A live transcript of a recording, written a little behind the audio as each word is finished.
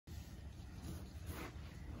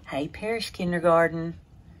Hey, Parish Kindergarten.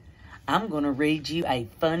 I'm going to read you a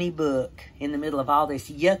funny book in the middle of all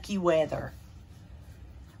this yucky weather.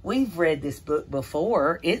 We've read this book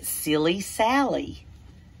before. It's Silly Sally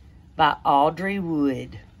by Audrey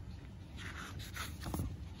Wood.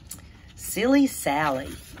 Silly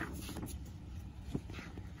Sally.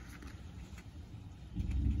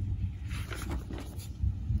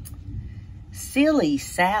 Silly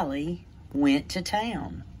Sally went to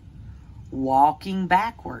town, walking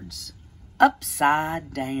backwards,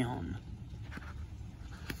 upside down.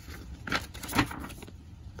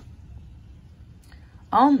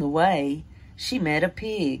 On the way, she met a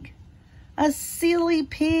pig, a silly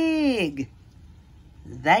pig.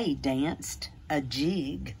 They danced a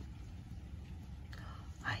jig.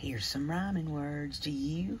 I hear some rhyming words. Do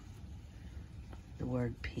you? The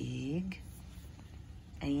word pig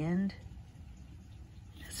and,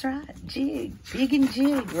 that's right, jig. Pig and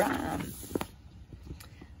jig rhyme.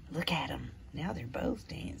 Look at them. Now they're both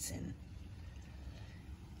dancing.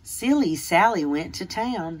 Silly Sally went to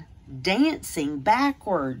town, dancing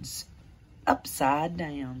backwards, upside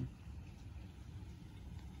down.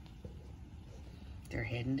 They're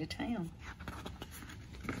heading to town.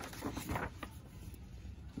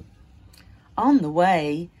 On the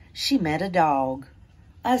way, she met a dog,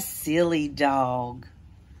 a silly dog.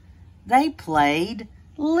 They played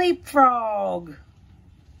leapfrog.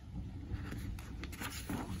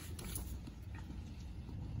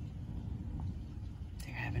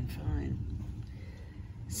 They're having fun.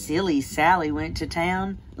 Silly Sally went to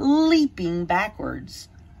town, leaping backwards,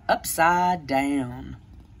 upside down.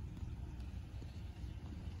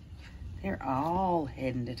 They're all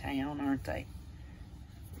heading to town, aren't they?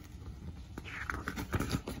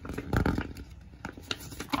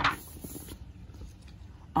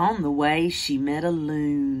 On the way, she met a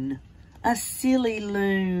loon, a silly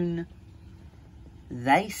loon.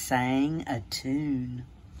 They sang a tune.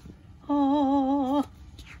 Oh,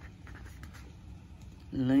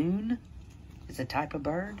 loon is a type of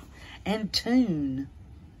bird, and tune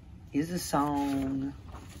is a song.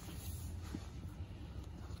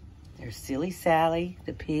 There's Silly Sally,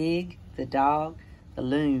 the pig, the dog, the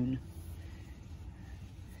loon.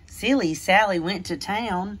 Silly Sally went to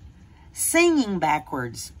town, singing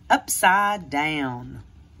backwards, upside down.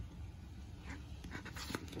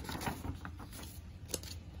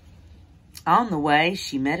 On the way,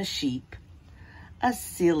 she met a sheep, a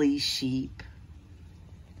silly sheep.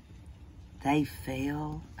 They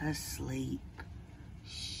fell asleep.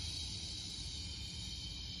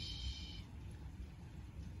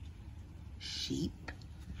 Sheep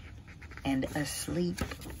and asleep.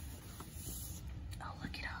 Oh,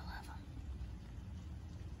 look at all of them.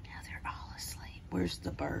 Now they're all asleep. Where's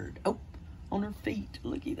the bird? Oh, on her feet.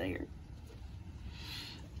 Looky there.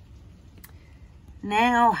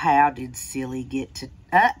 Now, how did Silly get to...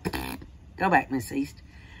 go back, Miss East.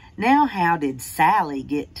 Now, how did Sally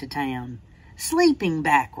get to town? Sleeping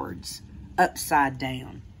backwards, upside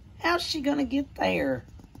down. How's she going to get there?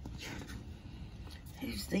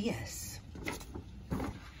 Who's this?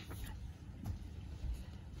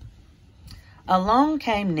 Along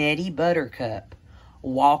came Nettie Buttercup,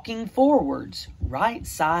 walking forwards, right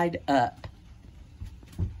side up.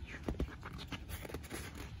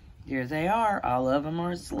 Here they are. All of them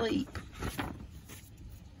are asleep.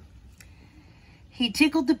 He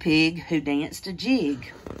tickled the pig who danced a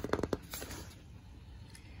jig.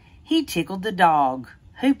 He tickled the dog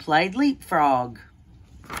who played leapfrog.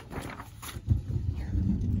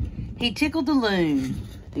 He tickled the loon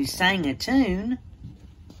who sang a tune.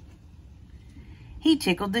 He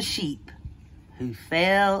tickled the sheep who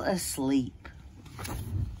fell asleep.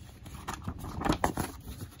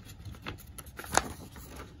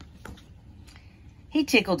 He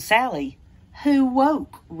tickled Sally, who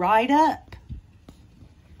woke right up.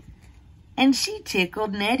 And she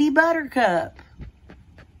tickled Nettie Buttercup.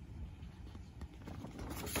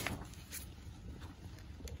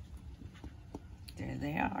 There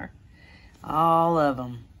they are. All of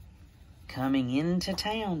them coming into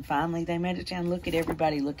town. Finally, they made it to town. Look at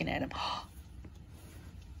everybody looking at them.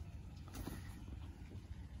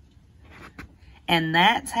 And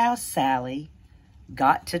that's how Sally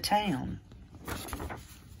got to town.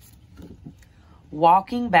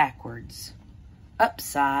 Walking backwards,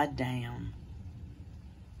 upside down.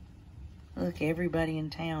 Look, everybody in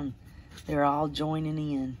town, they're all joining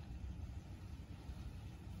in.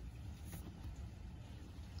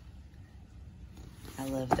 I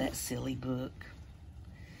love that silly book.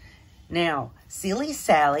 Now, Silly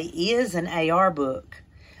Sally is an AR book.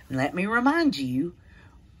 And let me remind you,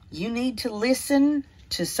 you need to listen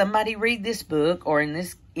to somebody read this book, or in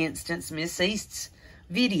this instance, Miss East's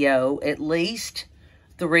video at least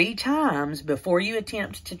 3 times before you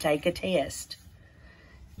attempt to take a test.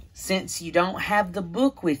 Since you don't have the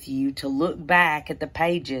book with you to look back at the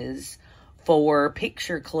pages for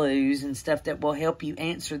picture clues and stuff that will help you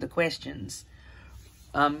answer the questions,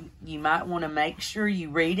 you might want to make sure you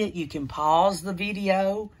read it. You can pause the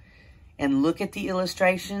video and look at the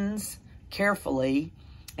illustrations carefully,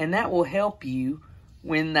 and that will help you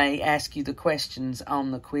when they ask you the questions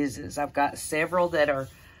on the quizzes. I've got several that are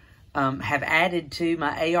have added to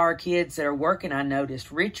my AR kids that are working. I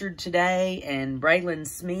noticed Richard today, and Braylon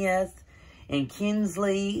Smith, and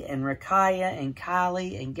Kinsley, and Rakaya, and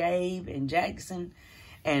Kylie, and Gabe, and Jackson,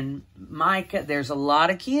 and Micah. There's a lot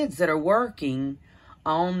of kids that are working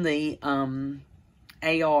on the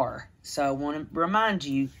AR. So I want to remind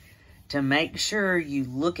you to make sure you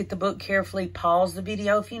look at the book carefully, pause the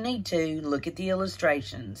video if you need to, look at the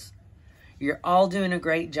illustrations. You're all doing a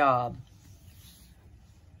great job.